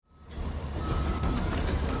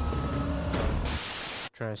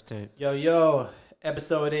Trash tape. Yo,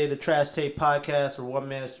 episode 8 of the Trash Tape Podcast, where one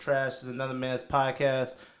man's trash is another man's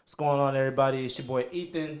podcast. What's going on, everybody? It's your boy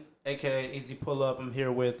Ethan, aka Easy Pull Up. I'm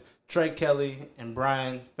here with Trey Kelly and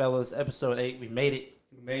Brian. Fellas, episode 8, we made it.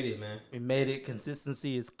 We made it, man. We made it.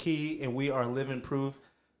 Consistency is key, and we are living proof.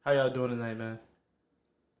 How y'all doing tonight, man?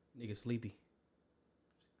 Nigga sleepy.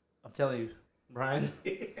 I'm telling you, Brian.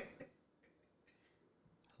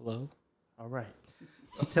 Hello? All right.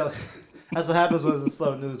 I'm telling you. That's what happens when it's a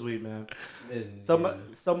slow news week, man. So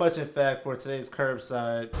much, in fact, for today's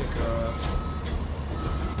curbside pickup.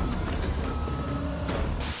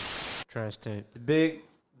 Trash tape. The big,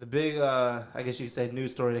 I guess you could say,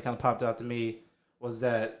 news story that kind of popped out to me was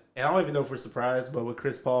that, and I don't even know if we're surprised, but with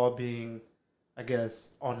Chris Paul being, I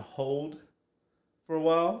guess, on hold for a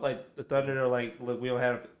while, like the Thunder are like, look, we don't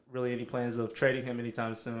have really any plans of trading him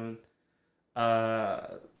anytime soon.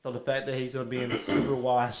 So the fact that he's going to be in the super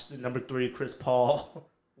washed number 3 Chris Paul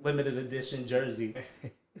limited edition jersey.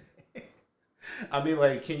 I mean,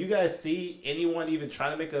 like, can you guys see anyone even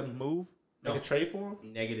trying to make a move, make a trade for him?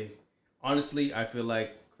 Negative. Honestly, I feel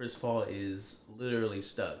like Chris Paul is literally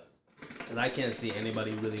stuck. Because I can't see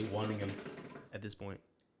anybody really wanting him at this point.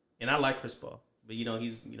 And I like Chris Paul. But,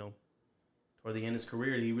 he's, toward the end of his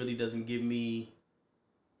career, he really doesn't give me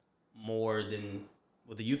more than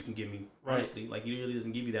what the youth can give me, honestly. Right. Like, he really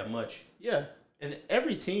doesn't give you that much. Yeah. And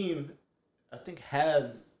every team, I think,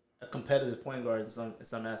 has a competitive point guard in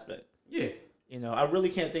some aspect. Yeah. I really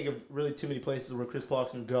can't think of really too many places where Chris Paul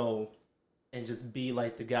can go and just be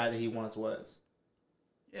like the guy that he once was.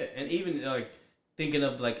 Yeah, and even, thinking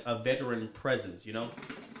of, a veteran presence,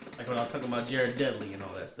 Like when I was talking about Jared Dudley and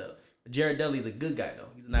all that stuff. But Jared Dudley's a good guy, though.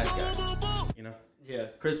 He's a nice guy, Yeah.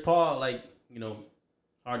 Chris Paul,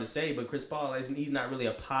 hard to say, but Chris Paul, he's not really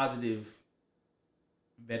a positive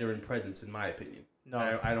veteran presence, in my opinion.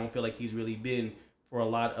 No. I don't feel like he's really been for a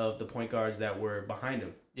lot of the point guards that were behind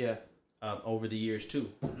him. Yeah. Over the years, too,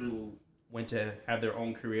 who went to have their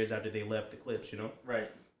own careers after they left the Clips,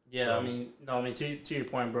 Right. Yeah, so, to your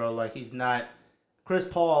point, bro, like, he's not... Chris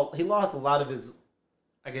Paul, he lost a lot of his,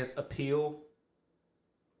 I guess, appeal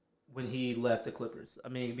when he left the Clippers. I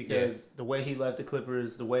mean, because the way he left the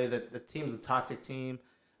Clippers, the way that the team's a toxic team.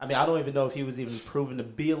 I mean, I don't even know if he was even proven to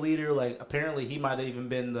be a leader. Like, apparently he might have even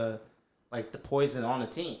been the poison on the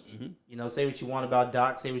team. Mm-hmm. Say what you want about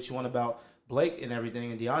Doc, say what you want about Blake and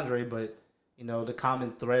everything and DeAndre, but, the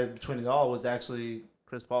common thread between it all was actually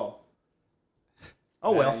Chris Paul.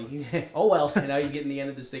 Oh, well. Oh, well. And now he's getting the end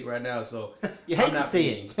of the stick right now, so you hate to see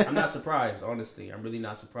it. I'm not surprised, honestly. I'm really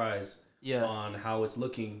not surprised on how it's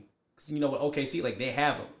looking. Because, with OKC, they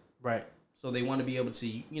have him. Right. So they want to be able to,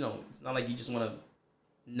 it's not like you just want to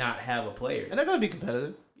not have a player. And they're going to be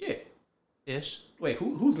competitive. Yeah. Ish. Wait,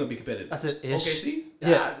 who's going to be competitive? I said ish. OKC?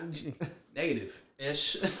 Yeah. Negative.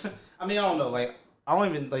 Ish. I mean, I don't know. I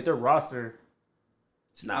don't even, their roster.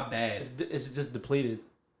 It's not bad. It's just depleted.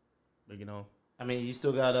 But, I mean, you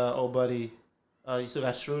still got old buddy. You still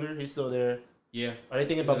got Schroeder. He's still there. Yeah. Are they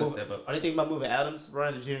thinking about moving Adams?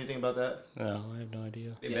 Brian, did you hear anything about that? No, I have no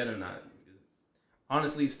idea. They better not.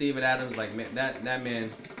 Honestly, Steven Adams, man, that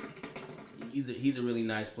man, he's a really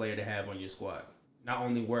nice player to have on your squad. Not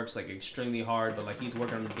only works extremely hard, but he's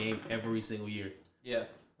working on his game every single year. Yeah.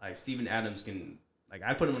 Steven Adams can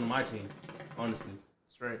I'd put him on my team, honestly.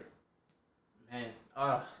 That's right. Man.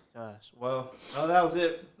 Oh gosh. Well, that was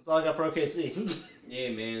it. That's all I got for OKC. Yeah,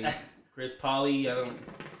 man. Chris Pauly,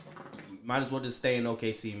 might as well just stay in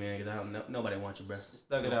OKC, man, because nobody wants you, bro. Just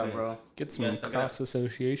thug it out, bro. Get some cross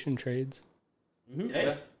association trades. Mm-hmm.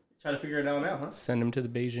 Yeah. Try to figure it out now, huh? Send them to the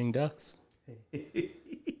Beijing Ducks. And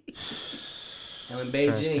in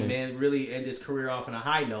Beijing, man, really end his career off on a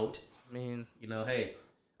high note. I mean, hey.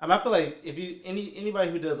 I feel like if you anybody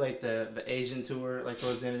who does the Asian tour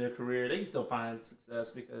towards the end of their career, they can still find success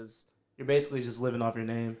because you're basically just living off your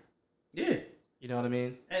name. Yeah. You know what I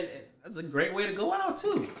mean? And that's a great way to go out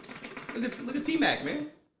too. Look at T-Mac, man.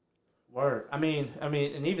 Word. I mean,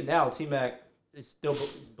 and even now T-Mac is still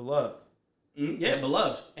beloved. Yeah,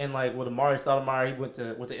 beloved. And with Amari Stoudemire, he went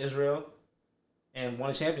to Israel and won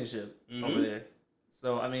a championship over there.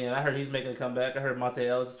 So, I mean, I heard he's making a comeback. I heard Monte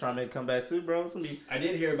Ellis is trying to make a comeback too, bro. I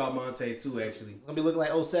did hear about Monte too, actually. It's going to be looking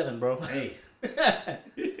like 07, bro. Hey.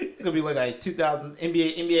 It's going to be looking like 2000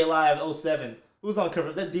 NBA Live 07. Who's on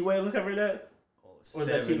cover? Is that D-Wade on cover of that? Or was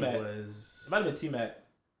that T-Mac? It might have been T-Mac.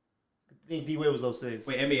 I think D-Wade was 06.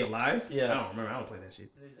 Wait, NBA Live? Yeah. I don't remember. I don't play that shit.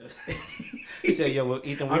 He said, yo, look,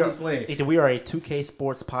 Ethan, I'm just playing. Ethan, we are a 2K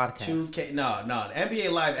sports podcast. 2K? No. The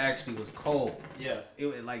NBA Live actually was cold. Yeah. It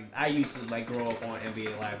was I used to grow up on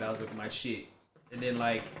NBA Live. That was my shit. And then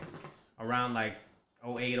around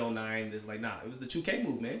 08, 09. It's like, nah, it was the 2K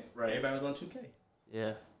move, man. Right. Everybody was on 2K.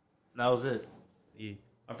 Yeah. That was it. Yeah.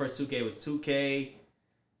 My first 2K was 2K8.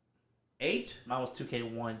 Mine was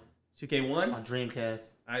 2K1 2K1? on Dreamcast.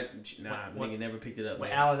 Nigga never picked it up, When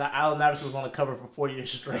man. Allen Iverson was on the cover for 4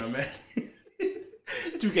 years straight. Nah, man.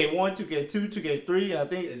 2K1, 2K2, 2K3, I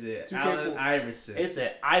think. Is it 2K4. Allen Iverson? It's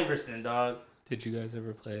at Iverson, dog. Did you guys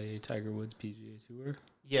ever play Tiger Woods PGA Tour?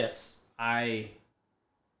 Yes.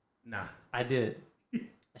 Nah. I did.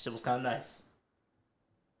 That shit was kind of nice.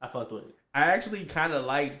 I fucked with it. I actually kind of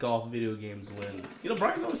liked golf video games when...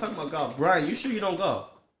 Brian's always talking about golf. Brian, you sure you don't golf?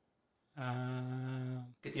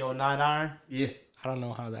 Get the old 9-iron? Yeah. I don't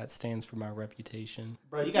know how that stands for my reputation.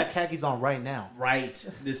 Bro, you got khakis on right now. Right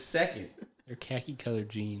this second. They're khaki colored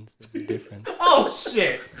jeans. There's a difference. Oh,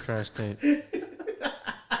 shit. Trash tape.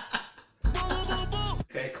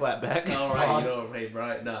 Okay, clap back. All right, Pause. hey,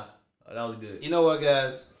 Brian. Nah, that was good. You know what,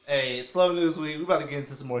 guys? Hey, it's Slow News Week. We're about to get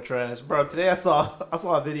into some more trash. Bro, today I saw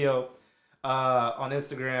a video on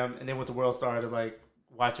Instagram, and then went to World Star to, like,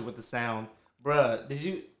 watch it with the sound. Bruh, did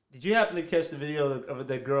you happen to catch the video of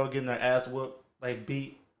that girl getting her ass whooped, like,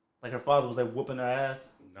 beat? Like, her father was, like, whooping her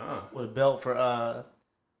ass? Nah. With a belt for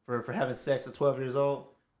having sex at 12 years old?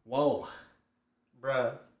 Whoa.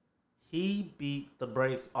 Bruh, he beat the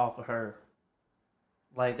brakes off of her.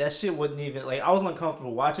 Like, that shit wasn't even... Like, I was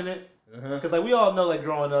uncomfortable watching it. Because, like, we all know, like,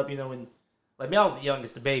 growing up, when... Like, me, I was the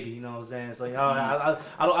youngest, the baby, you know what I'm saying? So,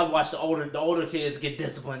 I'd watch the older kids get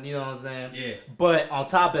disciplined, you know what I'm saying? Yeah. But on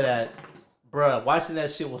top of that, bruh, watching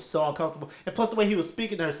that shit was so uncomfortable. And plus the way he was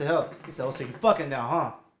speaking to her said, hell, he said, oh, so you fucking now,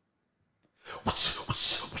 huh?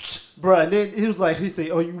 Bruh, and then he said,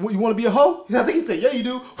 oh, you want to be a hoe? I think he said, yeah, you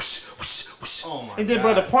do. Oh, my And then, God.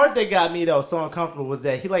 bro, the part that got me, though, so uncomfortable was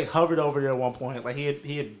that he, like, hovered over there at one point. Like, he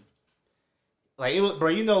had like, it was,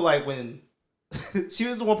 bro, like, when she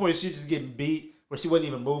was at one point, she was just getting beat, where she wasn't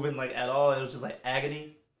even moving, like, at all. It was just, like,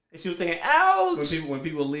 agony. And she was saying, ouch! When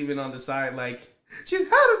people leaving on the side, like, she's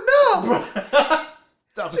had enough, bro.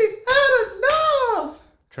 She's had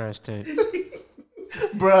enough. Trash tape.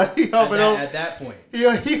 Bruh, he hovered over. At that point. He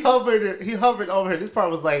hovered over her. This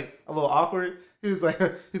part was, like, a little awkward. He's like,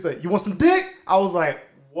 you want some dick? I was like,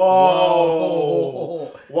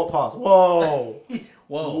 whoa. What pause? Whoa.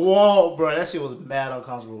 Whoa, bro. That shit was mad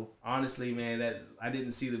uncomfortable. Honestly, man, I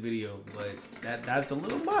didn't see the video, but that's a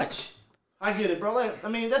little much. I get it, bro. Like, I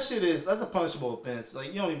mean, that's a punishable offense. Like,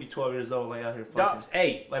 you don't even be 12 years old, like, out here fucking.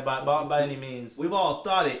 Hey, like, by any means. We've all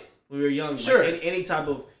thought it when we were young. Sure. Like, any type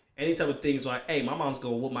of things like, hey, my mom's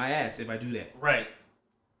gonna whoop my ass if I do that. Right.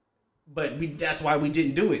 But that's why we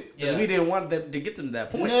didn't do it. Because we didn't want them to get them to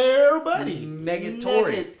that point. Nobody.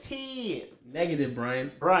 Negative,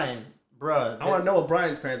 Brian. Bruh. I want to know what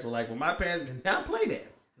Brian's parents were like. Well, my parents did not play that.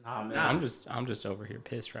 Nah, man. I'm just over here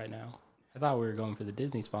pissed right now. I thought we were going for the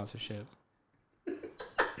Disney sponsorship.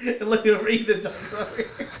 Look at Ethan.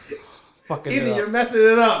 Fucking Ethan, you're messing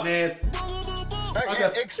it up, man.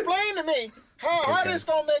 Explain to me how this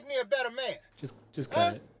gonna make me a better man. Just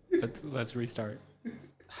cut it. Let's restart.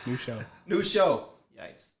 New show.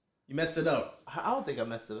 Yikes. You messed it up. I don't think I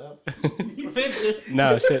messed it up.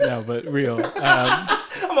 No, but real.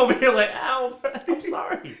 I'm over here like, ow, bro. I'm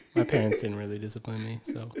sorry. My parents didn't really discipline me,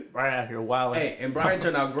 so. Brian out here wilding. Hey, and Brian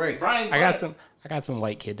turned out great. Brian. I got some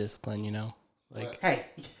white kid discipline, Like, hey,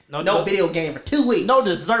 no video game for 2 weeks. No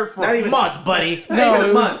dessert for a month, buddy. No,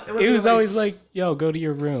 it month. was always like, yo, go to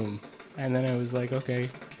your room. And then I was like, okay.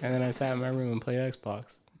 And then I sat in my room and played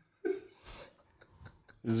Xbox.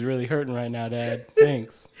 This is really hurting right now, Dad.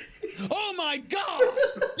 Thanks. Oh my God!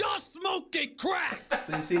 You're smoking crack!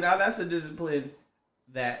 So you see, now that's the discipline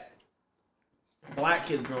that black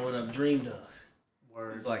kids growing up dreamed of.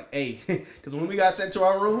 Word. Like, hey, because when we got sent to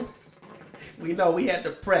our room, we know we had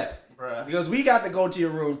to prep. Bruh. Because we got to go to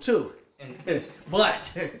your room too.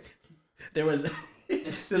 But there's a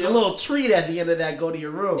little treat at the end of that go to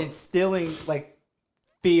your room. Instilling, like,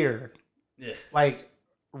 fear. Yeah. Like,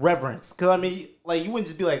 reverence. Because, I mean, like, you wouldn't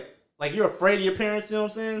just be like you're afraid of your parents, you know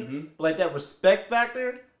what I'm saying? Mm-hmm. But, like, that respect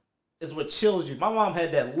factor is what chills you. My mom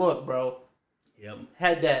had that look, bro. Yep.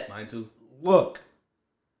 Had that Mine too. look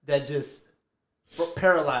that just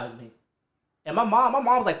paralyzed me. And my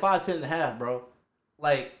mom's like 5'10" and a half, bro.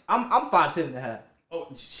 Like, I'm 5'10" and a half. Oh,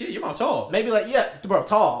 shit, your mom tall. Maybe, like, yeah, bro,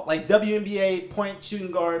 tall. Like, WNBA point shooting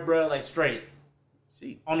guard, bro, like, straight.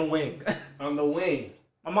 She On the wing. on the wing.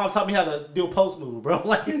 My mom taught me how to do a post move, bro.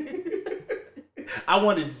 Like, I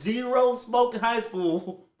wanted zero smoke in high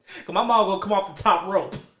school. Cause my mom gonna come off the top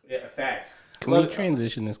rope. Yeah, facts. Can we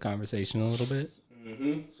transition this conversation a little bit?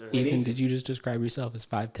 Mm-hmm. Sure. Ethan, did you just describe yourself as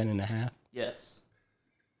 5'10" and a half? Yes.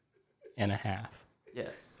 And a half.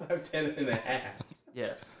 Yes. 5'10" and a half.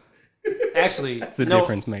 Yes. Actually, It's a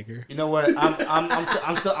difference maker. You know what?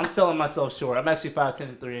 I'm selling myself short. I'm actually 5'10"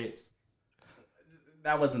 and 3/8.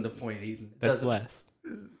 That wasn't the point, Ethan. That's less.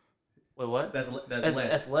 Wait, what? That's less.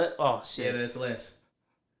 That's less. Oh shit. Yeah, that's less.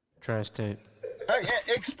 Trash tape. Hey,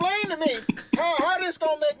 explain to me how this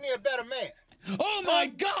gonna make me a better man. Oh my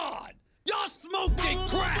God! You're smoking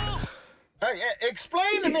crack! Hey,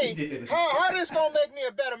 explain to me how this gonna make me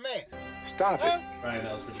a better man. Stop it. Right,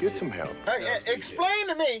 that was pretty Get good. some help. Hey, explain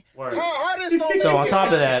to me Word. how this gonna make So me on a top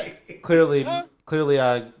of better man. that, clearly,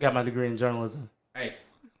 I got my degree in journalism. Hey,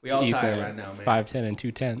 we all tired right now, man. 5'10" and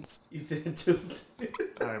 2/10. Ethan, 2.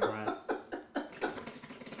 All right, Brian.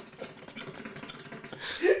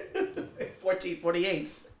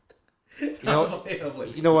 1448s.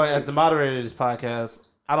 You know what? As the moderator of this podcast,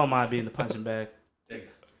 I don't mind being the punching bag There you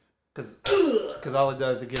go. because all it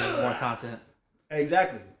does is it gives us more content.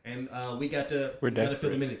 Exactly. And we got to We're we got to fill desperate.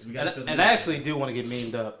 the minutes. We got to fill the And I minutes. actually do want to get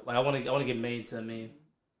memed up. Like I want to get made to a meme.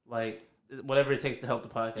 Like whatever it takes to help the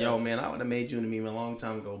podcast. Yo, man, I would have made you into a meme a long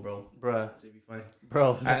time ago, bro. Bruh, It'd be funny.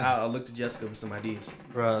 bro, I'll look to Jessica for some ideas.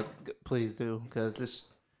 bruh, please do because this.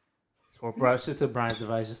 Or bro, shit to Brian's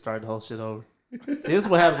device. Just start the whole shit over. See, this is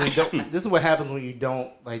what happens when you don't. This is what happens when you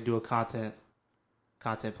don't like do a content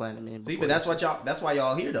plan. I mean, See, but that's why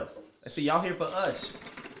y'all here though. See, y'all here for us.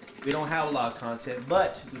 We don't have a lot of content,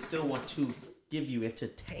 but we still want to give you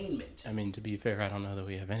entertainment. I mean, to be fair, I don't know that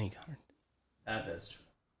we have any content. That's true.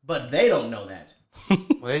 But they don't know that.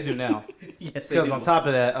 Well, they do now. Yes, they Because do. on top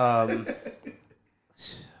of that,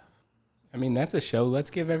 I mean, that's a show.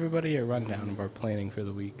 Let's give everybody a rundown of our planning for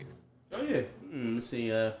the week. Oh yeah. Let's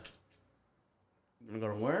see. I'm gonna go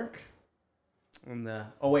to work. And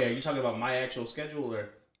oh wait, are you talking about my actual schedule or?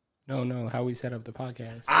 No, how we set up the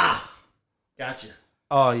podcast. Gotcha.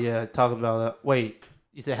 oh yeah, talking about wait,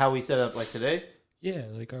 you said how we set up like today? Yeah,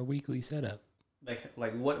 like our weekly setup.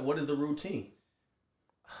 Like what is the routine?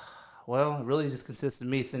 Well, it really just consists of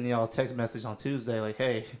me sending y'all a text message on Tuesday, like,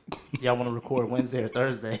 hey, y'all want to record Wednesday or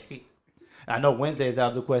Thursday? I know Wednesday is out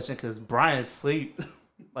of the question because Brian's asleep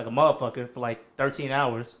like a motherfucker for like 13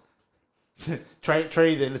 hours.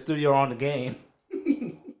 Trey in the studio on the game.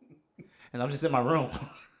 And I'm just in my room.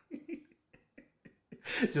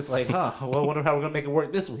 Just like, well, I wonder how we're going to make it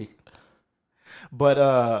work this week. But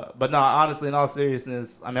no, honestly, in all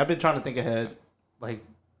seriousness, I mean, I've been trying to think ahead, like,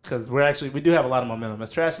 because we do have a lot of momentum.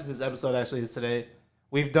 As trash as this episode actually is today,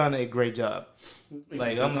 we've done a great job.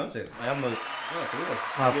 Like, I'm not for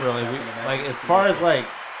real. Like, as far as like,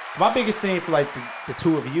 my biggest thing for like the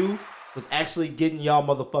two of you was actually getting y'all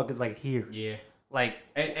motherfuckers like here. Yeah. Like,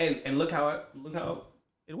 and look how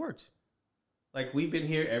it worked. Like we've been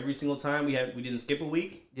here every single time. We didn't skip a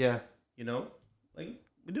week. yeah, You know, like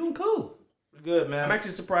we're doing cool. we're good, man. I'm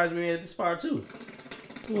actually surprised we made it this far too.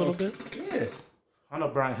 It's a little bit. Yeah. I know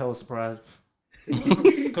Brian hella surprised. Because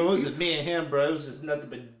it was just me and him, bro. It was just nothing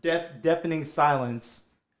but deafening silence.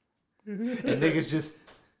 And niggas just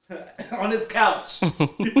on his couch.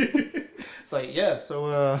 It's like, yeah,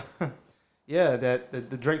 so, yeah,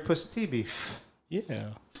 the Drake Pusha T beef.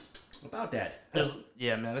 Yeah. About that.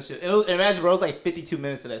 Yeah, man, that shit. Imagine, bro, it was like 52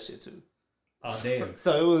 minutes of that shit, too. Oh damn.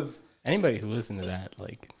 So it was. Anybody who listened to that,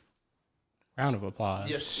 like, round of applause.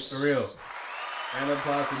 Yes. For real. Round of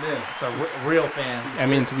applause to them. So real fans. I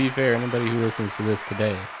mean, to be fair, anybody who listens to this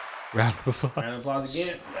today, round of applause. Round of applause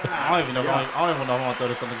again. I don't even know. I don't even know if I want to throw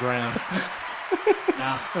this on the gram.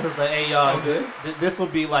 Nah. It's like, hey, y'all, All good. this will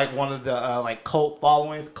be like one of the like cult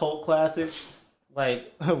followings, cult classics.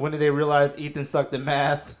 Like, when did they realize Ethan sucked at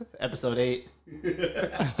math? Episode 8.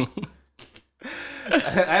 I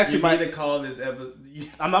actually You might might have called this episode.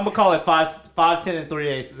 I'm gonna call it 5, 10, and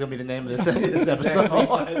 3/8 is gonna be the name of this episode.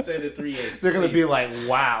 5, 10, and 3/8. They're gonna be like,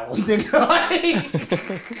 wow.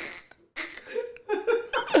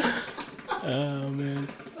 Oh, man.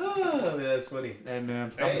 Oh, man, that's funny. Hey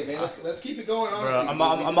man, Hey, man, let's keep it going. bro,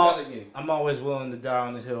 Honestly, I'm always willing to die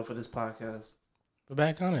on the hill for this podcast. But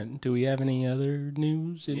back on it, do we have any other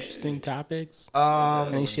news, interesting topics?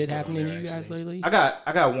 Um, Any shit happening to you guys lately? I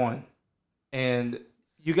got one, and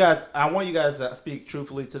you guys, I want you guys to speak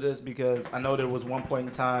truthfully to this because I know there was one point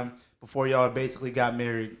in time before y'all basically got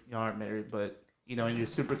married. Y'all aren't married, but you know, in your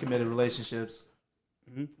super committed relationships,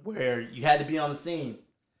 where you had to be on the scene.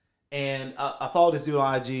 And I followed this dude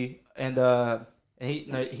on IG, and he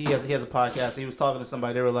has a podcast. He was talking to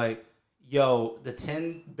somebody. They were like, "Yo, the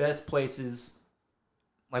 10 best places,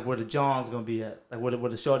 like where the John's gonna be at, like where the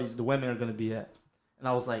shorties, the women are gonna be at." And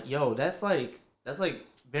I was like, "Yo, that's like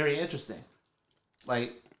very interesting."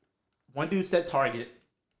 Like, one dude said Target,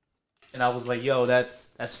 And I was like, yo,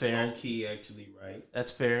 that's fair. Low key, actually, right?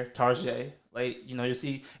 That's fair. Tarjay. Like, you know, you'll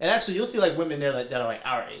see, and actually you'll see like women there like that are like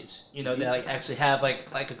our age. You know, that like actually have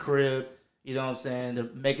like a crib. You know what I'm saying? They're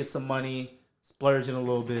making some money, splurging a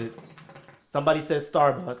little bit. Somebody said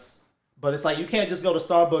Starbucks, but it's like you can't just go to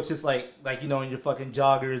Starbucks just like you know in your fucking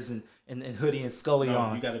joggers and hoodie and Scully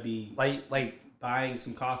on. You gotta be like buying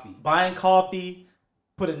some coffee. Buying coffee,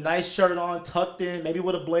 put a nice shirt on, tucked in, maybe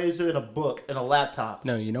with a blazer and a book and a laptop.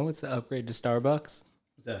 No, you know what's the upgrade to Starbucks?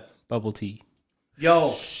 What's that? Bubble tea.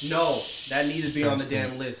 Yo, no, that needs to be on the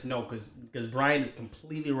damn list. No, because Brian is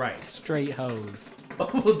completely right. Straight hose.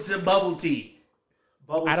 Bubble tea.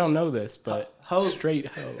 I don't know this, but hose. Straight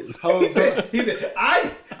hose. He said,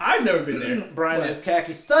 I've never been there. Brian is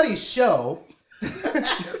khaki. Studies show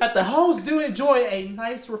that the hoes do enjoy a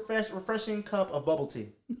nice, refreshing cup of bubble tea.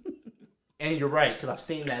 And you're right, because I've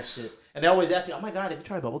seen that shit. And they always ask me, oh my God, have you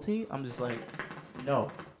tried bubble tea? I'm just like,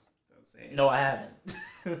 no. No, I haven't.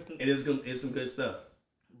 It is good. It's some good stuff.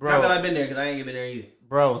 Bro. Not that I've been there, because I ain't been there either.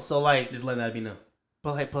 Bro, so like... Just letting that be known.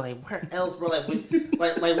 But like, where else, bro? Like,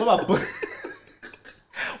 what about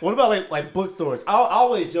what about like bookstores? I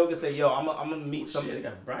always joke and say, yo, I'm gonna meet somebody. Shit,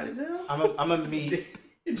 got bright as hell. I'm gonna meet...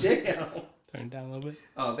 Damn. Turn it down a little bit.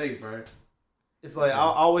 Oh, thanks, Brian. It's like, I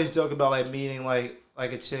always joke about like meeting like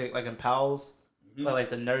a chick, like in Pals.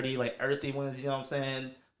 Like the nerdy, like earthy ones, you know what I'm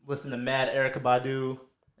saying? Listen to Mad Erykah Badu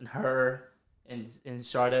and her and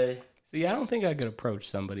Sade. See, I don't think I could approach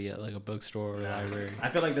somebody at like a bookstore or library. I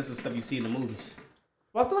feel like this is stuff you see in the movies.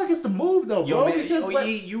 Well, I feel like it's the move though, bro. Yo, man,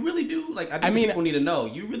 because you really do. Like, I mean, people need to know.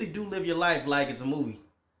 You really do live your life like it's a movie.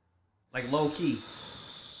 Like, low key.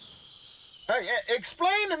 Hey,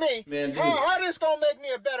 explain to me Man, how this gonna make me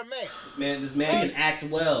a better man. This man can act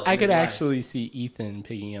well. I in could his life. actually see Ethan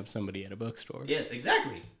picking up somebody at a bookstore. Yes,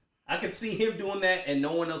 exactly. I could see him doing that, and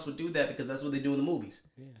no one else would do that because that's what they do in the movies.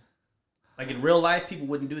 Yeah. Like in real life, people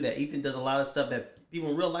wouldn't do that. Ethan does a lot of stuff that people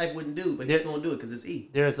in real life wouldn't do, but he's gonna do it because it's E.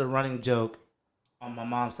 There's a running joke on my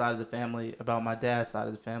mom's side of the family about my dad's side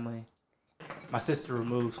of the family. My sister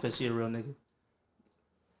removes because she a real nigga.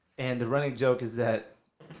 And the running joke is that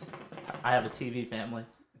I have a TV family.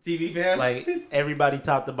 TV fan? Like, everybody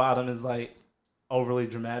top to bottom is, like, overly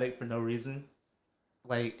dramatic for no reason.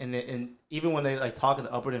 Like, and even when they, like, talk in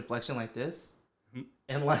upward inflection like this,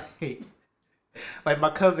 and, like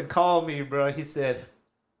my cousin called me, bro. He said,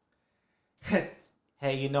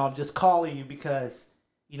 hey, you know, I'm just calling you because,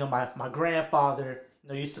 you know, my grandfather, you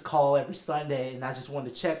know, used to call every Sunday, and I just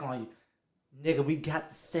wanted to check on you. Nigga, we got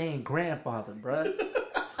the same grandfather, bro.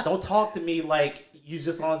 Don't talk to me like you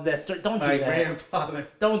just on that street. Don't do that. Grandfather.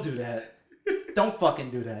 Don't do that. Don't fucking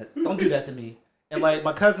do that. Don't do that to me. And like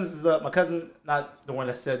my cousin's my cousin, not the one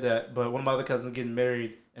that said that, but one of my other cousins getting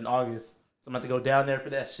married in August. So I'm about to go down there for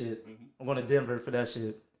that shit. I'm going to Denver for that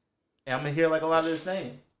shit. And I'm gonna hear like a lot of the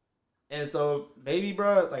same. And so maybe,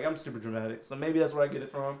 bro, like I'm super dramatic. So maybe that's where I get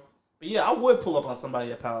it from. But yeah, I would pull up on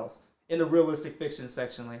somebody at Pals in the realistic fiction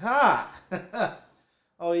section, like,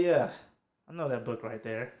 oh yeah, I know that book right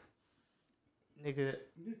there. Nigga,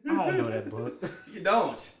 I don't know that book. You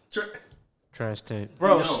don't. Trash tape.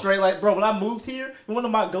 Bro, You don't. straight like, bro, when I moved here, one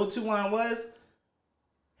of my go-to line was,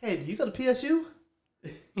 hey, do you go to PSU?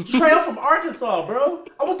 Trey, I'm from Arkansas, bro.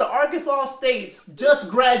 I went to Arkansas State, just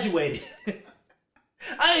graduated.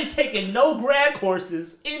 I ain't taking no grad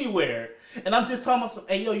courses anywhere. And I'm just talking about some,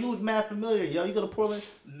 hey, yo, you look mad familiar. Yo, you go to Portland?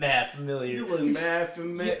 Mad familiar. You look mad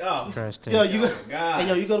familiar. Oh, Trash tape. Yo, you God. Hey,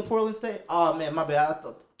 yo, you go to Portland State? Oh, man, my bad.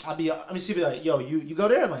 She'd be like, yo, you go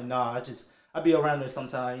there? I'm like, nah, I'll be around there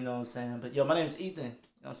sometime, you know what I'm saying? But, yo, my name's Ethan. You know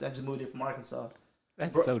what I'm saying? I just moved here from Arkansas.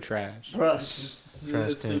 That's so trash. Bro,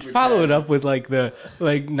 Follow it up with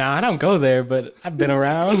nah, I don't go there, but I've been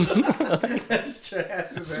around. That's trash.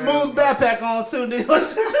 Smooth backpack on, too, nigga.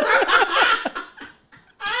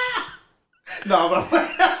 No, but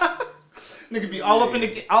nigga be all up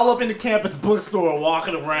in the campus bookstore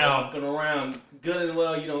walking around. Good and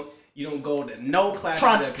well, you don't go to no class.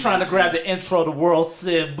 Trying to grab the Intro to World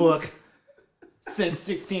Civ book since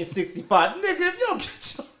 1665. Nigga, if you don't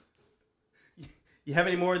get your... You have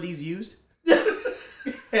any more of these used?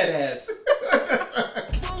 Head ass.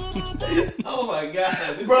 Oh my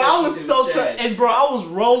god. Bro, I was so and bro, I was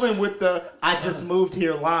rolling with the I just moved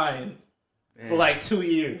here line for like 2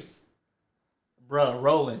 years. Bro,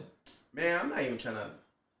 rolling. Man, I'm not even trying to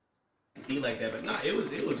be like that, but nah, it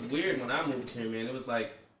was weird when I moved here, man. It was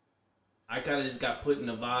like I kind of just got put in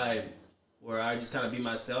a vibe where I just kind of be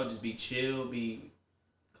myself, just be chill, be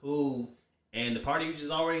cool, and the party was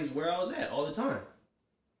just always where I was at all the time.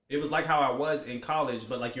 It was like how I was in college,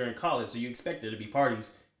 but like you're in college, so you expect there to be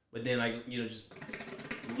parties, but then like just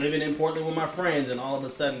living in Portland with my friends, and all of a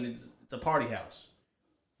sudden it's It's a party house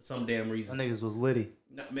for some damn My reason. niggas was litty.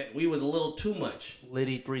 No, man, we was a little too much.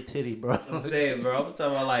 Litty 3 titty, bro. I'm saying, bro. I'm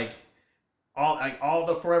talking about all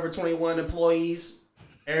the Forever 21 employees.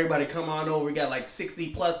 Everybody come on over. We got like 60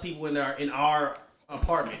 plus people in our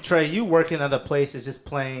apartment. Trey, you working at a place that's just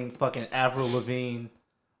playing fucking Avril Lavigne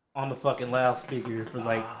on the fucking loudspeaker for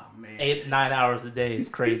like 8-9 hours a day. It's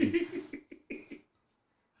crazy.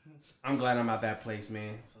 I'm glad I'm at that place,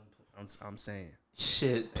 man. I'm saying.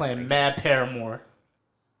 Shit, playing Mad Paramore.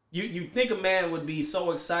 You think a man would be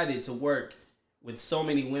so excited to work with so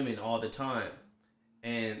many women all the time.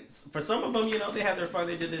 And for some of them, you know, they had their fun,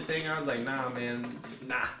 they did their thing. I was like, nah, man,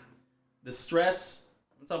 nah. The stress,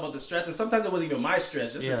 I'm talking about the stress. And sometimes it wasn't even my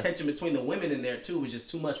stress. Just the tension between the women in there, too, was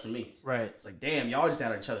just too much for me. Right. It's like, damn, y'all just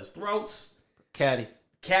at each other's throats. Catty,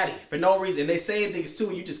 for no reason. And they saying things, too,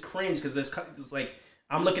 and you just cringe because it's like,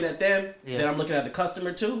 I'm looking at them, then I'm looking at the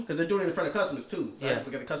customer, too, because they're doing it in front of customers, too. So I just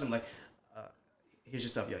look at the customer like, here's your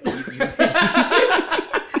stuff, yo.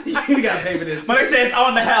 You gotta pay for this. but they say it's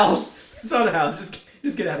on the house. It's on the house.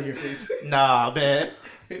 Just get out of here, please. Nah, man.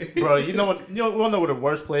 Bro, you wanna know where the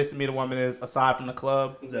worst place to meet a woman is aside from the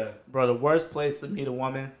club? What's that? Bro, the worst place to meet a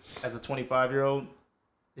woman as a 25-year-old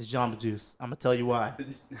is Jamba Juice. I'm gonna tell you why.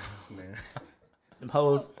 Man. Them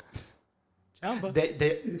hoes, Jamba. they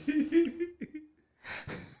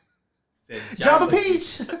Jamba Jamba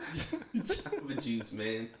Peach. Jamba Juice,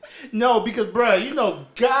 man. No, because bro, you know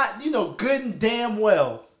good and damn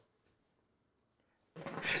well.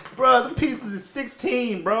 Bro, them pieces is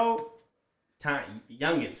 16, bro.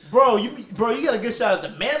 Youngins. Bro, you got a good shot at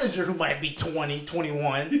the manager who might be 20,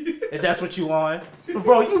 21, if that's what you want. But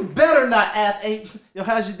bro, you better not ask, hey, yo,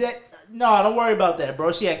 how's your day? No, don't worry about that,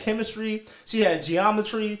 bro. She had chemistry, she had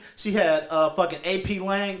geometry, she had fucking AP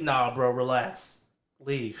Lang. Nah, bro, relax.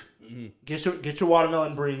 Leave. Mm-hmm. Get your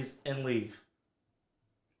watermelon breeze and leave.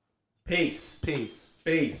 Peace.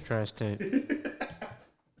 Trash tape.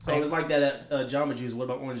 So it's like that at Jamba Juice. What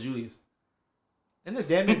about Orange Julius? Isn't that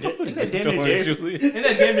damn near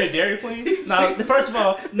Dairy Queen? No, first of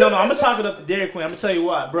all, no, I'm gonna chalk it up to Dairy Queen. I'm gonna tell you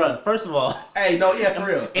why, bro. First of all, Hey, no, yeah, for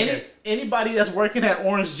real. Anybody that's working at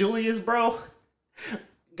Orange Julius, bro,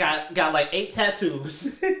 got like 8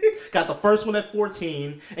 tattoos. Got the first one at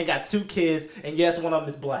 14 and got 2 kids, and yes, one of them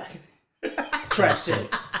is black. Trash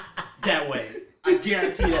tape. That way, I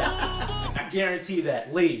guarantee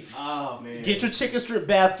that. Leave. Oh man. Get your chicken strip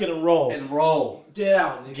basket and roll. Get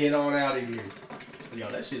out, nigga. Get on out of here. Yo,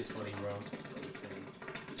 that shit's funny, bro.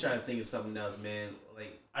 I'm trying to think of something else, man.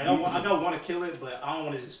 Like I don't want to kill it, but I don't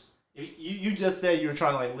want to just. You just said you were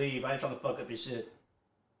trying to like leave. I ain't trying to fuck up your shit.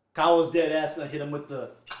 Kyle was dead ass gonna hit him with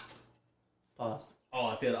the pause. Oh,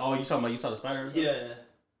 I feel. Oh, you saw the spider? Yeah.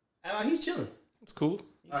 He's chilling. It's cool.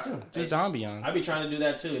 He's chilling. Just ambiance. I be trying to do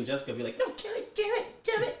that too, and Jessica be like, "No, kill it,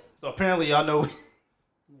 damn it." So apparently, y'all know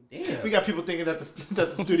Damn. we got people thinking that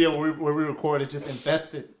the studio where we record is just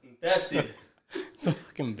infested. It's a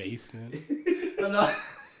fucking basement. No.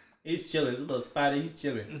 He's chilling. It's a little spider. He's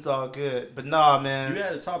chilling. It's all good, but nah, man. You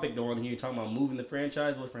had a topic though on here talking about moving the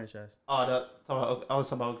franchise. What franchise? I was talking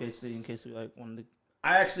about OKC in case we like wanted to.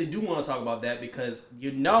 I actually do want to talk about that because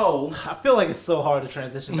I feel like it's so hard to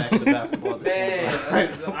transition back into basketball. Man,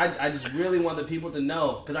 I just really want the people to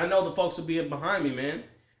know because I know the folks will be behind me, man.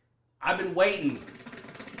 I've been waiting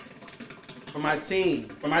for my team,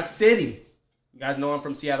 for my city. You guys know I'm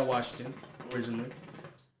from Seattle, Washington, originally.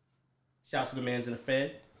 Shouts to the mans in the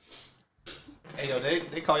Fed. Hey, yo,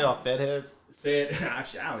 they call y'all Fed heads? Fed, I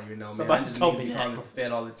don't even know, man. Somebody I just told need to me be that. calling it the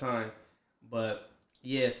Fed all the time. But,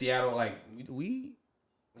 yeah, Seattle, like, we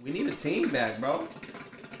need a team back, bro.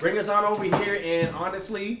 Bring us on over here, and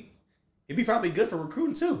honestly, it'd be probably good for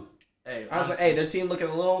recruiting, too. Hey, I was like, hey, their team looking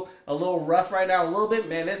a little rough right now, a little bit.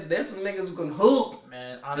 Man, there's some niggas who can hoop.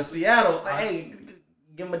 Man, In honestly, Seattle, hey,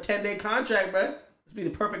 give them a 10-day contract, bro. This be the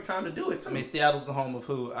perfect time to do it. I mean, Seattle's the home of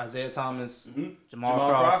who? Isaiah Thomas, Mhm. Jamal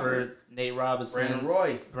Crawford, Nate Robinson, Brandon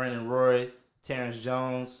Roy. Roy, Terrence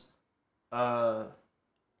Jones. Who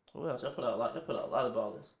else? I put out a lot of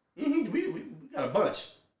ballers. We got a bunch.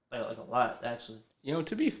 Like a lot, actually. You know,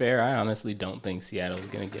 to be fair, I honestly don't think Seattle's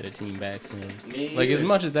going to get a team back soon. Me Like, as either.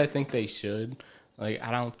 much as I think they should, like,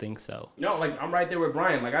 I don't think so. No, like, I'm right there with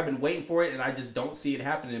Brian. Like, I've been waiting for it, and I just don't see it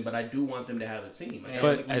happening, but I do want them to have a team.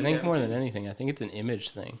 But I think more than anything, I think it's an image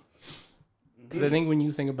thing. Because I think when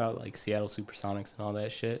you think about, like, Seattle Supersonics and all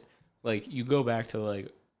that shit, like, you go back to, like,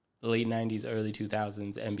 late 90s, early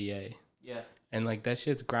 2000s NBA. Yeah. And, like, that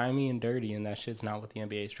shit's grimy and dirty, and that shit's not what the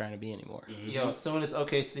NBA is trying to be anymore. Yo, as soon as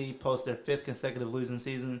OKC posts their 5th consecutive losing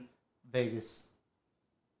season, Vegas.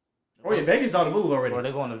 Oh, yeah, Vegas on the move already. Bro,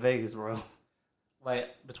 they're going to Vegas, bro. like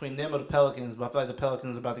between them or the Pelicans, but I feel like the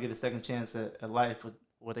Pelicans are about to get a second chance at life with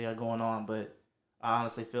what they got going on. But I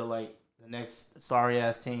honestly feel like the next sorry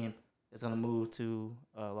ass team is gonna move to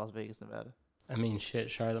Las Vegas, Nevada. I mean, shit,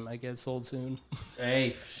 Charlotte might get sold soon.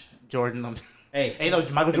 Hey, Jordan, hey, ain't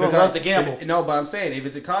no Michael Jordan loves to gamble. No, but I'm saying if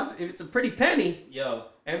it's a pretty penny, Yo,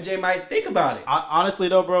 MJ might think about it. honestly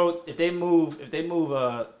though, bro, if they move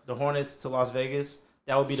the Hornets to Las Vegas,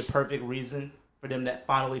 that would be the perfect reason for them to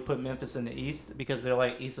finally put Memphis in the East, because they're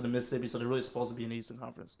like east of the Mississippi, so they're really supposed to be in the Eastern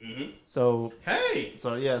Conference. Mm-hmm. So Hey,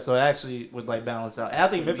 so it actually would like balance out. And I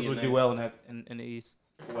think Memphis in would there. do well in the East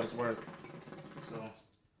for what it's worth. So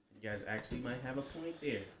you guys actually might have a point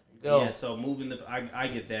there. Yo. Yeah, so moving I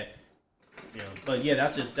get that. You know, but yeah,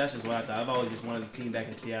 that's just what I thought. I've always just wanted a team back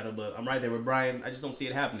in Seattle, but I'm right there with Brian. I just don't see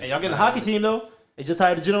it happening. hey, y'all getting a hockey team though? They just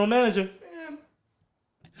hired a general manager.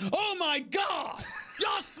 Oh my God!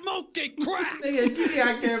 Y'all smoking crack! Nigga, you think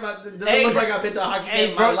I care about? Doesn't look like I've been to a hockey game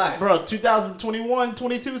in my life. Bro,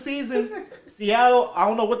 2021-22 season, Seattle. I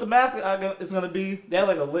don't know what the mascot is gonna be. They have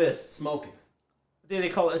like a list. Smoking. They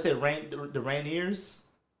call it. They said the Rainiers.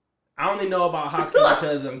 I only know about hockey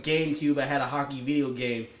because on GameCube I had a hockey video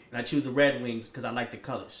game and I choose the Red Wings because I like the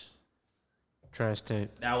colors. Trash tape.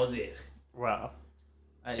 That was it. Wow.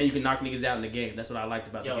 And you can knock niggas out in the game. That's what I liked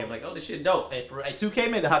about the game. Like, oh, this shit dope. Hey, 2K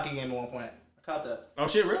made the hockey game at one point. I caught that. Oh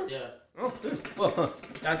shit, real? Yeah. Oh, good. Well,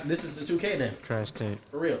 this is the 2K then. Trash tape.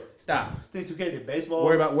 For real. Stop. I think 2K did baseball.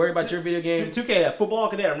 Worry about your video game. 2K had football.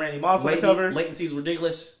 Cause they had Randy Moss on the cover. Latency is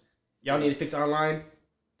ridiculous. Y'all need to fix online.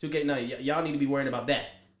 2K, no, y'all need to be worrying about that.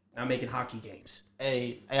 Not making hockey games.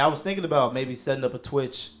 Hey, I was thinking about maybe setting up a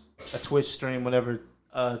Twitch stream whenever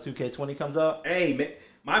 2K20 comes out. Hey, man,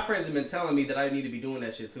 my friends have been telling me that I need to be doing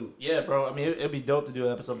that shit too. Yeah, bro. I mean, it'd be dope to do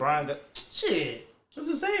an episode. Brian got shit. What's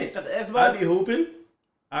it saying? Got the Xbox. I be hooping.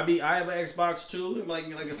 I have an Xbox too.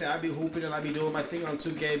 Like I said, I be hooping and I be doing my thing on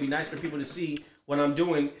 2K. It'd be nice for people to see what I'm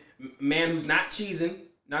doing. Man who's not cheesing.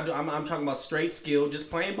 I'm talking about straight skill, just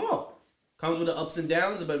playing ball. Comes with the ups and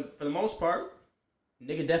downs, but for the most part,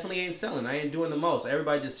 nigga definitely ain't selling. I ain't doing the most.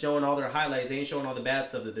 Everybody just showing all their highlights. They ain't showing all the bad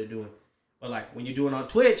stuff that they're doing. But like when you're doing on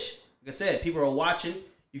Twitch, like I said, people are watching.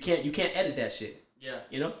 You can't edit that shit. Yeah.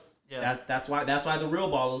 You know? Yeah. That's why the real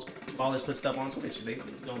ballers put stuff on Twitch. They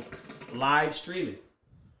live streaming.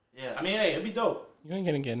 Yeah. I mean, hey, it'd be dope. You ain't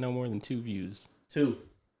gonna get no more than 2 views. 2.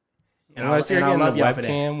 Unless you're getting a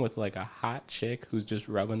webcam with like a hot chick who's just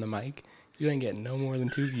rubbing the mic, you ain't getting no more than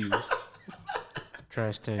 2 views.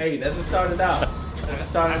 Trash tape. Hey, that's it started out.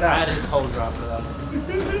 I had his whole drop for that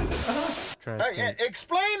one. Trash Hey, tape.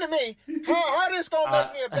 explain to me how this gonna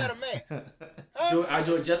make me a better man. I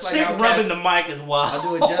do it just like Chick how rubbing the mic is wild. I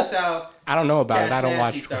do it just how I don't know about it. I don't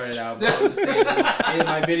Nasty watch started Twitch. out. But I'm just saying, any of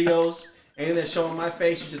my videos, anything that's showing my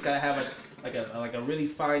face, you just gotta have a really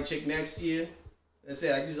fine chick next to you. That's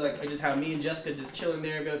it. I just have me and Jessica just chilling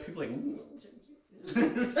there. And people like, ooh.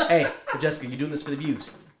 Hey, Jessica, you doing this for the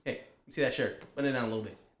views? Hey, you see that shirt? Put it down a little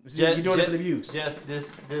bit. You're doing it for the views. Yes,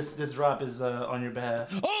 this drop is on your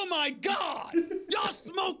behalf. Oh my God! Y'all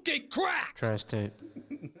smoking crack! Trash tape.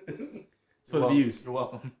 It's for the views. You're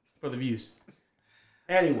welcome. For the views.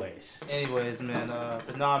 Anyways, man.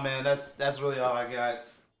 But nah, man. That's really all I got.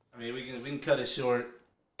 I mean, we can cut it short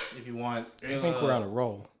if you want. I think we're on a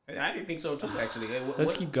roll. I didn't think so too. Actually,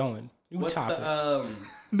 Let's keep going. What's topic. the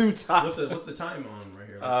New topic. what's the time on right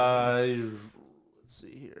here? Let's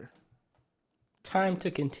see here. Time to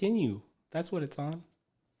continue. That's what it's on.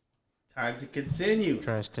 Time to continue.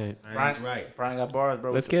 Trash tape. That's right. Brian got bars,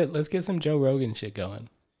 bro. Let's get some Joe Rogan shit going.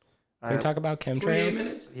 Can we talk about 28 chemtrails?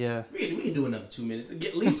 minutes? Yeah. We can do another 2 minutes.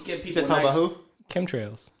 At least get people. Talk about who?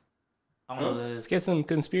 Chemtrails. I don't know what that Let's is. get some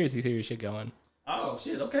conspiracy theory shit going. Oh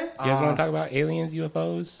shit. Okay. You guys want to talk about aliens,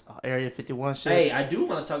 UFOs? Area 51 shit. Hey, I do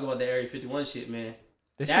want to talk about the Area 51 shit, man.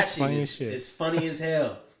 This That is funny as shit. It's funny as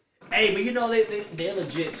hell. Hey, but you know they're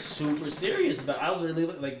legit super serious about. I was really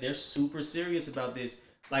like they're super serious about this.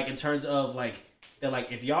 Like in terms of like they're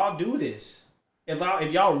like if y'all do this,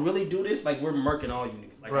 if y'all really do this, like we're murking all you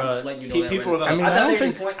niggas. Like I'm just letting you know that. People right are now.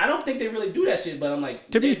 like, I don't think they really do that shit, but I'm like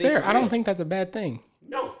To be fair, for I don't real. think that's a bad thing.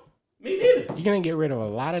 No, me neither. You're gonna get rid of a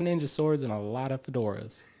lot of ninja swords and a lot of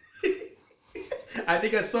fedoras. I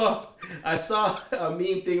think I saw a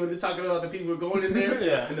meme thing when they're talking about the people who are going in there.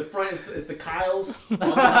 Yeah. In the front, it's the Kyles. All the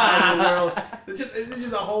Kyles in the world. It's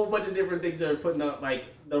just a whole bunch of different things that are putting up like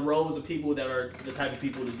the rows of people that are the type of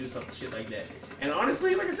people to do something shit like that. And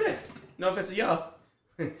honestly, like I said, no offense to y'all,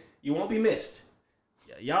 you won't be missed.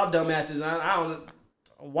 Y'all dumbasses, I don't know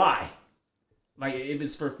why. Like if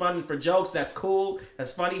it's for fun, for jokes, that's cool,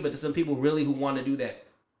 that's funny. But there's some people really who want to do that,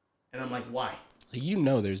 and I'm like, why? You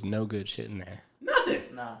know, there's no good shit in there. Nothing.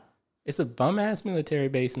 nah. It's a bum ass military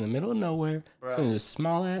base in the middle of nowhere Bro. in a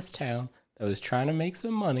small ass town that was trying to make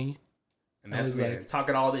some money. And that's I was like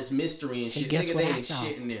talking all this mystery and Hey, shit. guess Nigga, what they I ain't saw?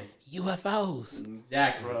 shit in there. UFOs.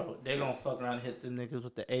 Exactly. Bro, they gonna fuck around and hit them niggas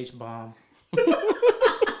with the H bomb.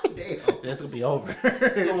 Damn. It's gonna be over.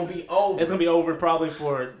 It's gonna be over. It's gonna be over probably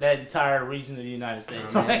for that entire region of the United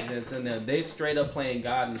States. Oh, man, it's in there. They straight up playing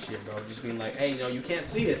God and shit, bro. Just being like, hey, you can't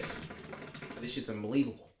see us. This shit's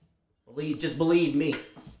unbelievable. Just believe me.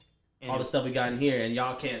 All the stuff we got in here, and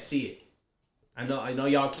y'all can't see it. I know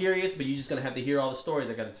y'all curious, but you're just gonna have to hear all the stories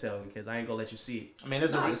I gotta tell because I ain't gonna let you see it. I mean,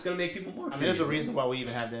 it's gonna make people more. I mean, there's a reason why we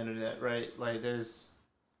even have the internet, right? Like,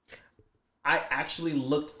 I actually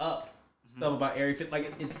looked up stuff about Area 50.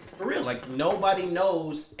 Like, it's for real. Like, nobody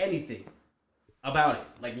knows anything about it.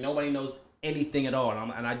 Like, nobody knows anything at all.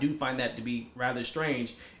 And I do find that to be rather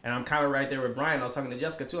strange. And I'm kind of right there with Brian. I was talking to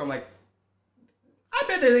Jessica, too. I'm like, I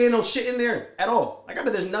bet there ain't no shit in there at all. Like, I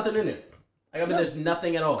bet there's nothing in there. Like, I bet there's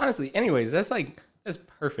nothing at all. Honestly, anyways, that's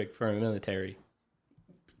perfect for a military.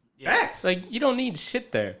 Facts. Like, you don't need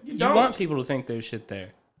shit there. You don't. want people to think there's shit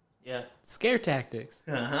there. yeah, Scare tactics.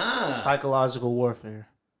 Uh-huh. psychological warfare.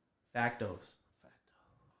 Factos.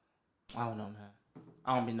 I don't know, man.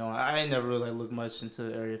 I don't be knowing. I ain't never really looked much into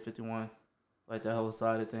Area 51, like that whole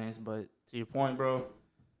side of things. But to your point, bro,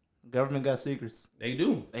 government got secrets. They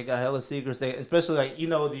do. They got hella secrets. They especially like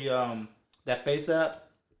the that face app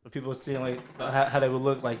where people seeing like how they would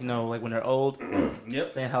look like like when they're old. Yep.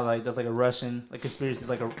 Saying how like that's like a Russian conspiracies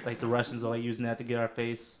like the Russians are like using that to get our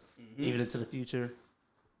face even into the future.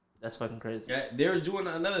 That's fucking crazy. Yeah, there's doing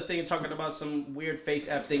another thing talking about some weird face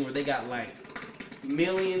app thing where they got like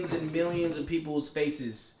millions and millions of people's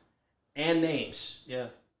faces and names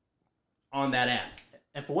on that app.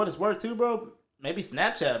 And for what it's worth too, bro, maybe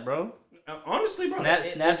Snapchat, bro. Honestly, bro,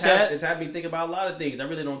 Snapchat? It's had me think about a lot of things. I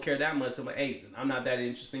really don't care that much. I'm like, hey, I'm not that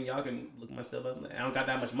interesting. Y'all can look my stuff up. I don't got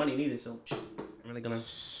that much money neither, so I'm really gonna.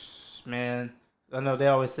 Man, I know they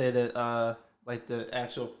always say that like the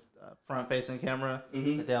actual front-facing camera,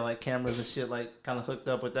 that they have like cameras and shit like kind of hooked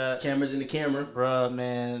up with that. Cameras in the camera, Bruh,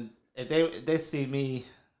 man, if they see me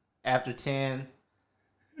after 10,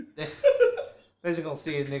 they just gonna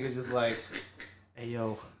see a nigga just like, hey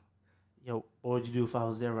yo, what would you do if I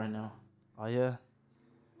was there right now? Oh yeah,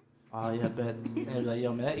 bet. And they be like,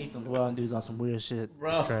 yo man, that Ethan Llewellyn dude's on some weird shit,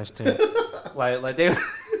 bro. Trash tape. like they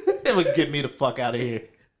would get me the fuck out of here.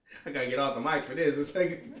 I gotta get off the mic for this. It's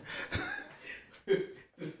like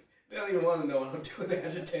they don't even want to know what I'm doing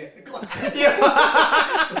after 10 o'clock. Yeah.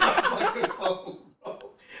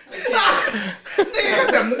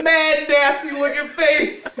 Nigga got the mad nasty looking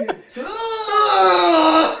face.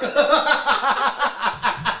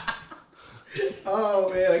 Oh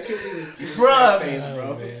man, I couldn't even keep Bruh. face,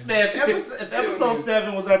 bro. Man, if episode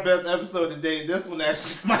 7 was our best episode to date, this one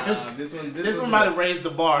actually might have, this one might have raised the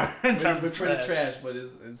bar in terms of trash, but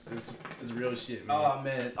it's real shit, man. Oh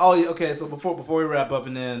man. Oh yeah, okay. So before we wrap up,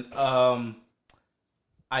 and then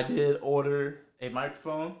I did order a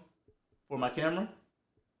microphone for my camera.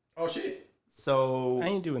 Oh shit. So I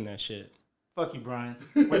ain't doing that shit. fuck you, Brian.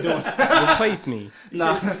 We're doing. Replace me.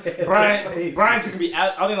 Nah, Brian can be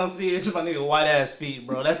out. All they gonna see is my nigga white ass feet,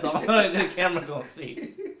 bro. That's the only thing the camera gonna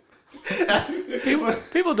see.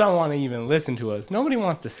 People don't want to even listen to us. Nobody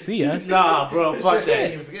wants to see us. Nah, bro, fuck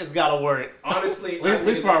that. It's gotta work. Honestly, At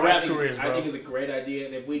least for our rap careers, bro. I think it's a great idea,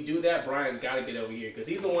 and if we do that, Brian's got to get over here because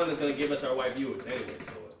he's the one that's gonna give us our white viewers anyway.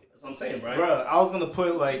 So that's what I'm saying, Brian. Bro, I was gonna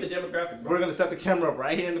put like the demographic. Bro. we're gonna set the camera up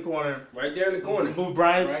right here in the corner. Right there in the corner. Move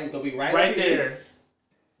Brian's gonna be right there.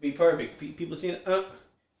 Be perfect. People seeing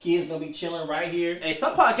kids gonna be chilling right here. Hey,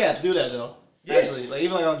 some podcasts do that though. Yeah. Actually, like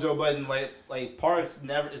even like on Joe Budden, like Parks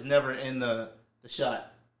is never in the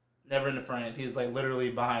shot, never in the frame. He's like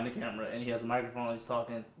literally behind the camera, and he has a microphone. And he's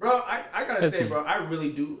talking. Bro, I gotta say, bro, I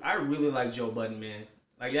really like Joe Budden, man.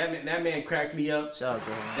 Like that man cracked me up. Shout out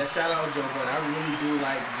Joe. Man. Shout out Joe Budden. I really do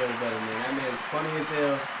like Joe Budden, man. That man's funny as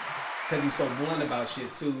hell because he's so blunt about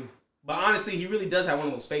shit too. But honestly, he really does have one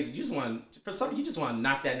of those faces. You just want to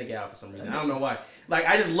knock that nigga out for some reason. I don't know why. Like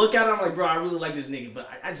I just look at him, I'm like, bro, I really like this nigga, but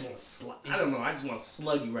I just want to slug. I don't know. I just want to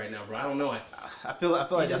slug you right now, bro. I don't know. I feel like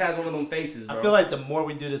he just has one of them faces, bro. I feel like the more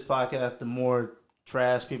we do this podcast, the more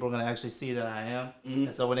trash people are gonna actually see that I am. Mm-hmm.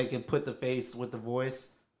 And so when they can put the face with the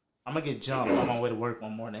voice, I'm gonna get jumped on my way to work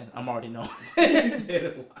one morning. I'm already knowing. He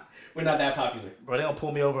said, we're not that popular, bro. They gonna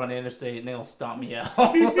pull me over on the interstate and they gonna stomp me out.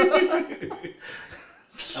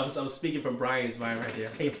 I was speaking from Brian's mind right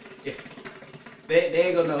there. Yeah. They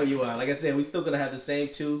ain't gonna know who you are. Like I said, we still gonna have the same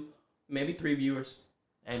 2, maybe 3 viewers.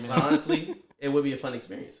 Hey, man. But honestly, it would be a fun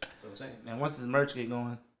experience. That's what I'm saying. Man, once this merch get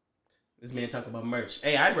going. This man talking about merch.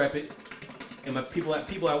 Hey, I'd rep it. and my people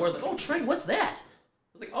at work like, oh Trey, what's that?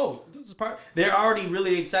 I was like, oh, this is part. They're already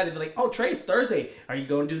really excited. They're like, oh Trey, it's Thursday. Are you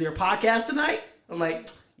going to do your podcast tonight? I'm like,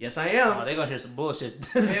 yes, I am. Oh, they're gonna hear some bullshit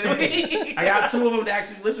this week. I got 2 of them to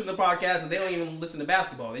actually listen to the podcast, and they don't even listen to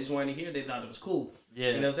basketball. They just wanted to hear. They thought it was cool. Yeah.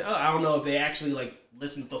 And I was like, oh, I don't know if they actually like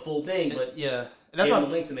listen to the full thing, but yeah. And that's why the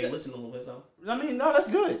links and they listen a little bit. So I mean, no, that's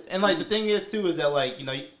good. And like the thing is too is that like you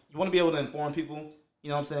want to be able to inform people. You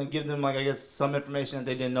know what I'm saying? Give them like I guess some information that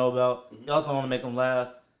they didn't know about. You also want to make them laugh.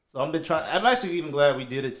 So I'm actually even glad we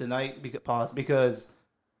did it tonight because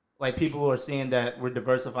like people are seeing that we're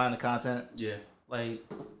diversifying the content. Yeah. Like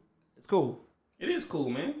it's cool. It is cool,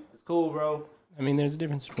 man. It's cool, bro. I mean, there's a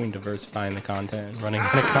difference between diversifying the content and running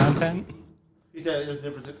the content. You said there's a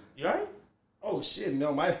difference. You alright? Oh shit!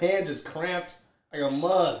 No, my hand just cramped like a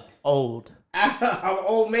mug. Old. I'm an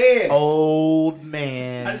old man. Old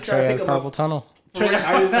man. I just try to pick up carpal tunnel. For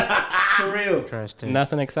real. Trash tape.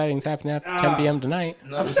 Nothing exciting's happening after 10 p.m. tonight.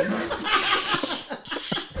 No.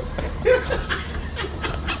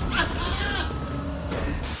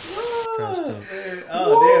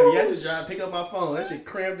 Oh damn! You had to try to pick up my phone. That shit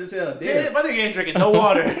cramped as hell. Damn. Yeah, my nigga ain't drinking no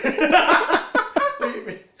water.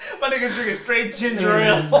 My nigga drinking straight ginger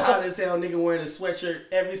ale. It's hot as hell. Nigga wearing a sweatshirt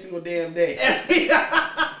every single damn day.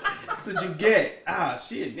 That's what you get. Ah,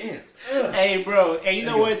 shit, damn. Ugh. Hey, bro. And you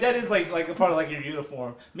know what? That is like a part of like your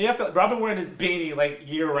uniform. Me, I feel, bro, I've been wearing this beanie like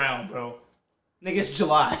year round, bro. Nigga, it's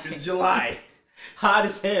July. It's July. Hot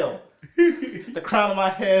as hell. The crown of my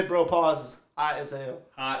head, bro, pause is hot as hell.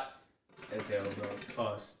 Hot as hell, bro.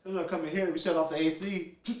 Pause. I'm gonna come in here. We shut off the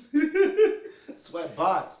AC. Sweat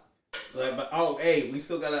bots. Oh, hey, we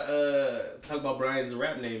still gotta talk about Brian's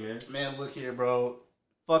rap name, man. Man, look here, bro.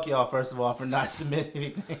 Fuck y'all, first of all, for not submitting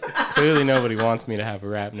anything. Clearly nobody wants me to have a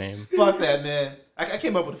rap name. Fuck that, man. I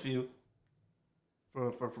came up with a few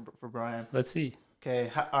for Brian. Let's see. Okay,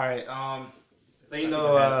 all right. So you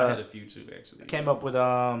know, I had a few too, actually. I came up with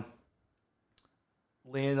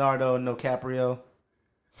Leonardo DiCaprio.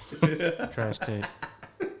 Trash tape.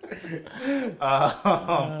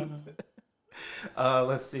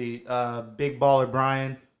 Let's see. Big Baller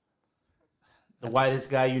Brian. The whitest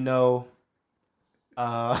guy you know.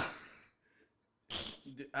 I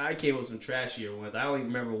came up with some trashier ones. I only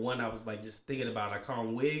remember one I was like just thinking about. I call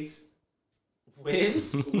him Wigs.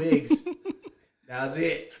 Wigs? Wigs. That was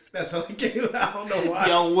it. That's all I came up. I don't know why.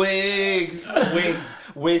 Young Wigs.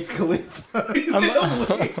 Wigs. Wigs Khalifa.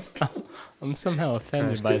 I'm somehow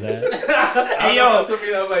offended by that. Hey, yo. I was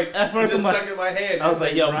like, at first it I'm stuck in my head. I was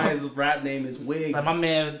like, yo. Brian's rap name is Wigs. Like, my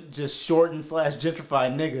man just shortened /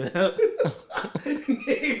 gentrified nigga.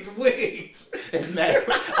 It's Wigs. It's mad.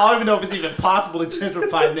 I don't even know if it's even possible to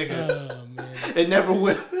gentrify nigga. Oh, man. It never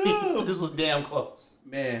will. But this was damn close.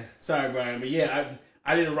 Man, sorry, Brian, but yeah,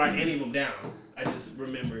 I didn't write any of them down. I just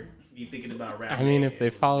remember me thinking about rap. I mean, if they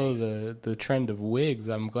follow the trend of wigs,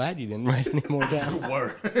 I'm glad you didn't write any more down.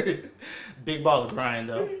 Word. Big Baller Brian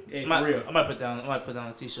though. Hey, for real. I might put down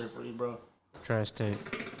a t-shirt for you, bro. Trash tape.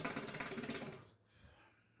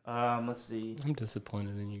 Let's see. I'm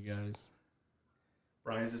disappointed in you guys.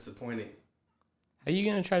 Brian's disappointed. How you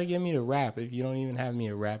gonna try to get me to rap if you don't even have me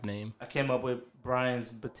a rap name? I came up with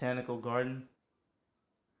Brian's Botanical Garden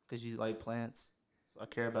because you like plants. So I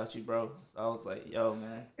care about you, bro. So I was like, yo,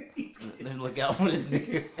 man, let me look out for this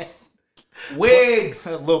nigga. Wigs.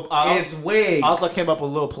 It's Wigs. I also came up with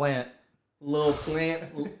Lil Plant. Lil Plant.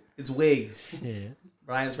 It's Wigs. Shit.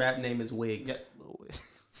 Brian's rap name is Wigs. Yeah, Lil Wigs.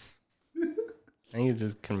 I think it's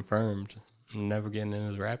just confirmed. I'm never getting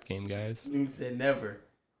into the rap game, guys. You said never.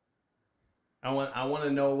 I want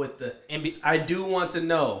to know what the I do want to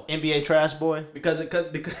know NBA Trash Boy because of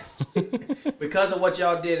what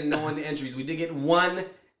y'all did and knowing the entries. We did get one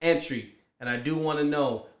entry, and I do want to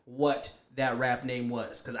know what that rap name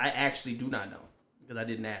was because I actually do not know because I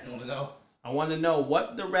didn't ask. You want to know? I want to know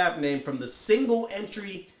what the rap name from the single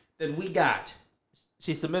entry that we got.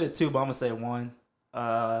 She submitted 2, but I'm gonna say 1.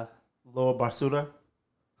 Lil Basura,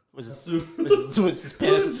 which is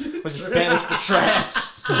Spanish for trash.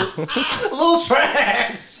 Little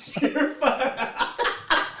trash.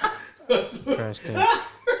 Trash tape.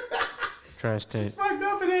 Trash tape. Fucked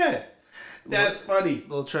up in that. That's funny.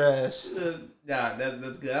 Little trash. Nah,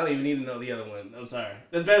 that's good. I don't even need to know the other one. I'm sorry.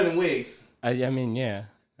 That's better than Wigs. I mean, yeah,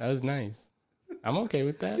 that was nice. I'm okay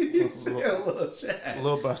with that. Little trash.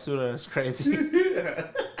 Little Basura is crazy.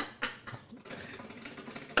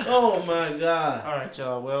 Oh my God. All right,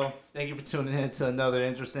 y'all. Well, thank you for tuning in to another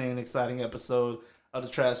interesting and exciting episode of the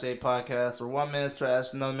Trash 8 Podcast, where one man's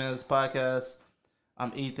trash, another man's podcast.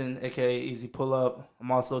 I'm Ethan, aka Easy Pull Up. I'm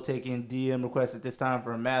also taking DM requests at this time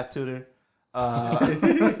for a math tutor.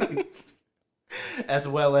 as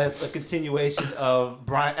well as a continuation of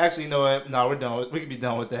Brian. Actually, you know what? No, we're done. We can be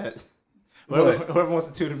done with that. Whoever wants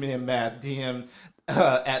to tutor me in math, DM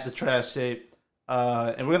at the trash shape.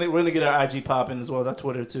 And we're gonna get our IG popping as well as our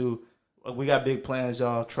Twitter too. We got big plans,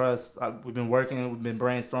 y'all. Trust. We've been working. We've been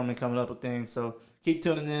brainstorming, coming up with things. So keep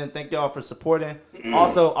tuning in. Thank y'all for supporting.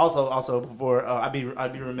 Also, before I'd be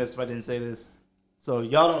remiss if I didn't say this. So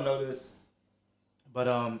y'all don't know this, but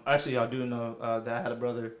actually y'all do know that I had a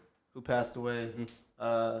brother who passed away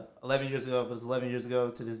 11 years ago. But it was 11 years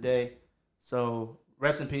ago to this day. So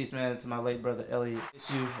rest in peace, man, to my late brother Elliot.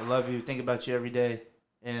 Miss you. I love you. Think about you every day.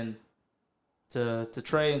 And to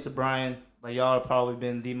Trey and to Brian, like y'all have probably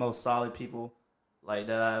been the most solid people like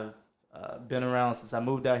that I've been around since I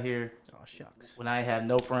moved out here. Oh shucks. When I had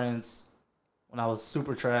no friends, when I was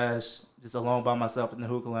super trash, just alone by myself in the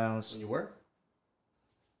hookah lounge. When you were?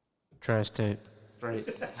 Trash tape. Straight.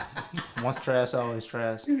 Once trash, always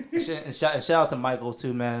trash. And shout out to Michael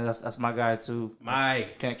too, man. That's my guy too.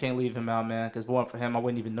 Mike. Can't leave him out, man. Because if it weren't for him, I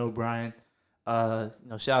wouldn't even know Brian.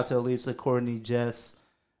 Shout out to Elisa, Courtney, Jess.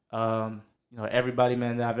 Everybody,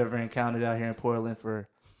 man, that I've ever encountered out here in Portland for.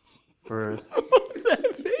 What's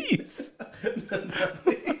that face?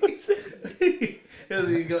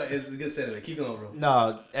 It's a good sentiment. Keep going, bro.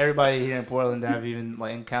 No, everybody here in Portland that I've even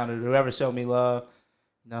encountered, whoever showed me love,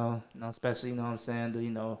 especially, what I'm saying,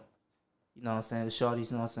 what I'm saying, the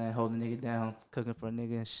shorties, what I'm saying, holding the nigga down, cooking for a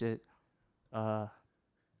nigga and shit. You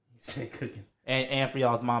say cooking. And for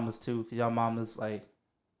y'all's mamas too, cause y'all mamas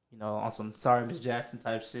on some sorry Miss Jackson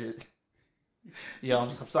type shit. Yo, I'm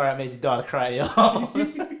sorry I made your daughter cry, y'all.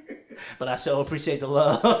 But I sure appreciate the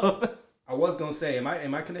love. I was gonna say, am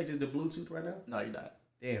I connected to Bluetooth right now? No, you're not.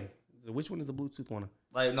 Damn. So which one is the Bluetooth one?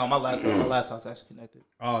 No, my laptop's actually connected.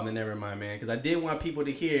 Oh, then never mind, man. Because I did want people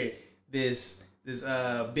to hear this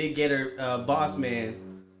Big Gator Boss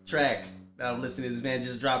Man track that I'm listening to. This man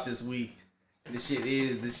just dropped this week. This shit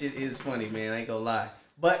is funny, man. I ain't gonna lie.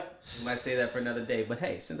 But we might say that for another day. But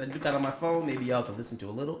hey, since I do got on my phone, maybe y'all can listen to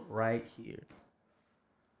a little right here.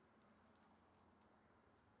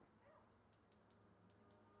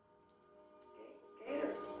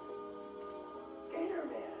 Gator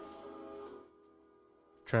Man.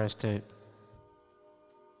 Trash tape.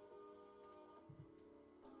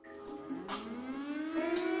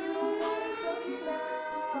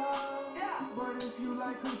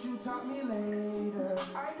 Talk me later.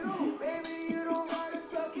 I do. Baby, you don't gotta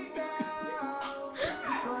suck it now.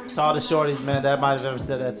 To all the shorties, man, that might have ever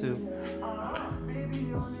said that too.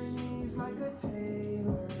 Baby on her knees like a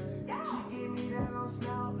tailor. She gave me that on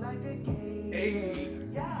snout like a gator. Hey.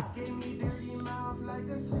 Gave me dirty mouth like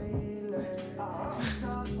a sailor. She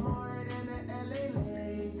sucked more than the LA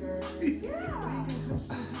Lakers. We can switch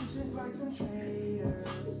positions like some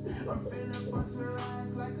traders. I'm finna bust her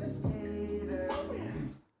ass like a skater.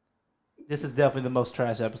 This is definitely the most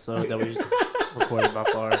trash episode that we've recorded by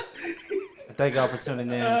far. Thank y'all for tuning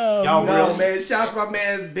in. Y'all no, man. Shouts to my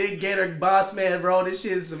man's Big Gator Boss Man, bro. This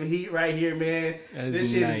shit is some heat right here, man.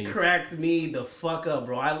 This shit has cracked me the fuck up,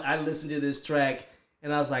 bro. I listened to this track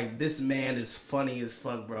and I was like, this man is funny as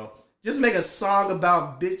fuck, bro. Just make a song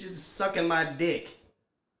about bitches sucking my dick.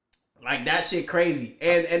 Like, that shit crazy.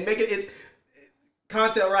 And make it's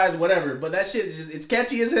content rise, whatever. But that shit is just, it's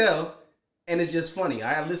catchy as hell. And it's just funny.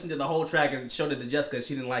 I listened to the whole track and showed it to Jessica.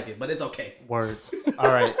 She didn't like it, but it's okay. Word.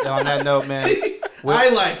 All right. On that note, man. I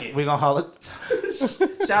like it. We're going to holler.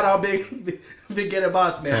 Shout out Big Gator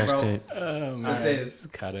Boss Man, bro. Tape. Oh, man. Let's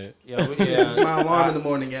cut it. Yeah, This is my alarm in the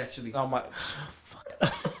morning, actually. Oh, my. Fuck.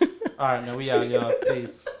 All right, man. We out, y'all.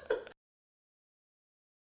 Peace.